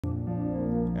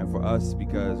for us,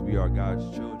 because we are God's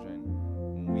children,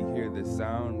 when we hear this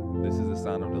sound, this is a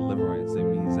sound of deliverance. It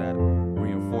means that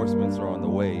reinforcements are on the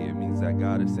way. It means that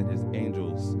God has sent his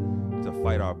angels to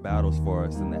fight our battles for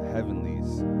us in the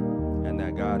heavenlies, and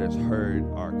that God has heard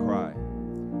our cry.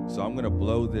 So I'm going to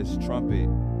blow this trumpet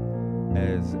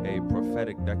as a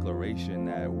prophetic declaration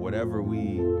that whatever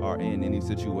we are in, any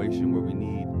situation where we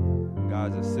need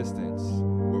God's assistance,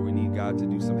 where we need God to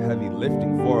do some heavy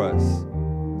lifting for us,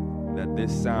 that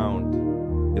this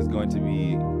sound is going to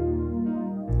be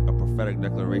a prophetic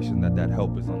declaration that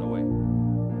help is on the way.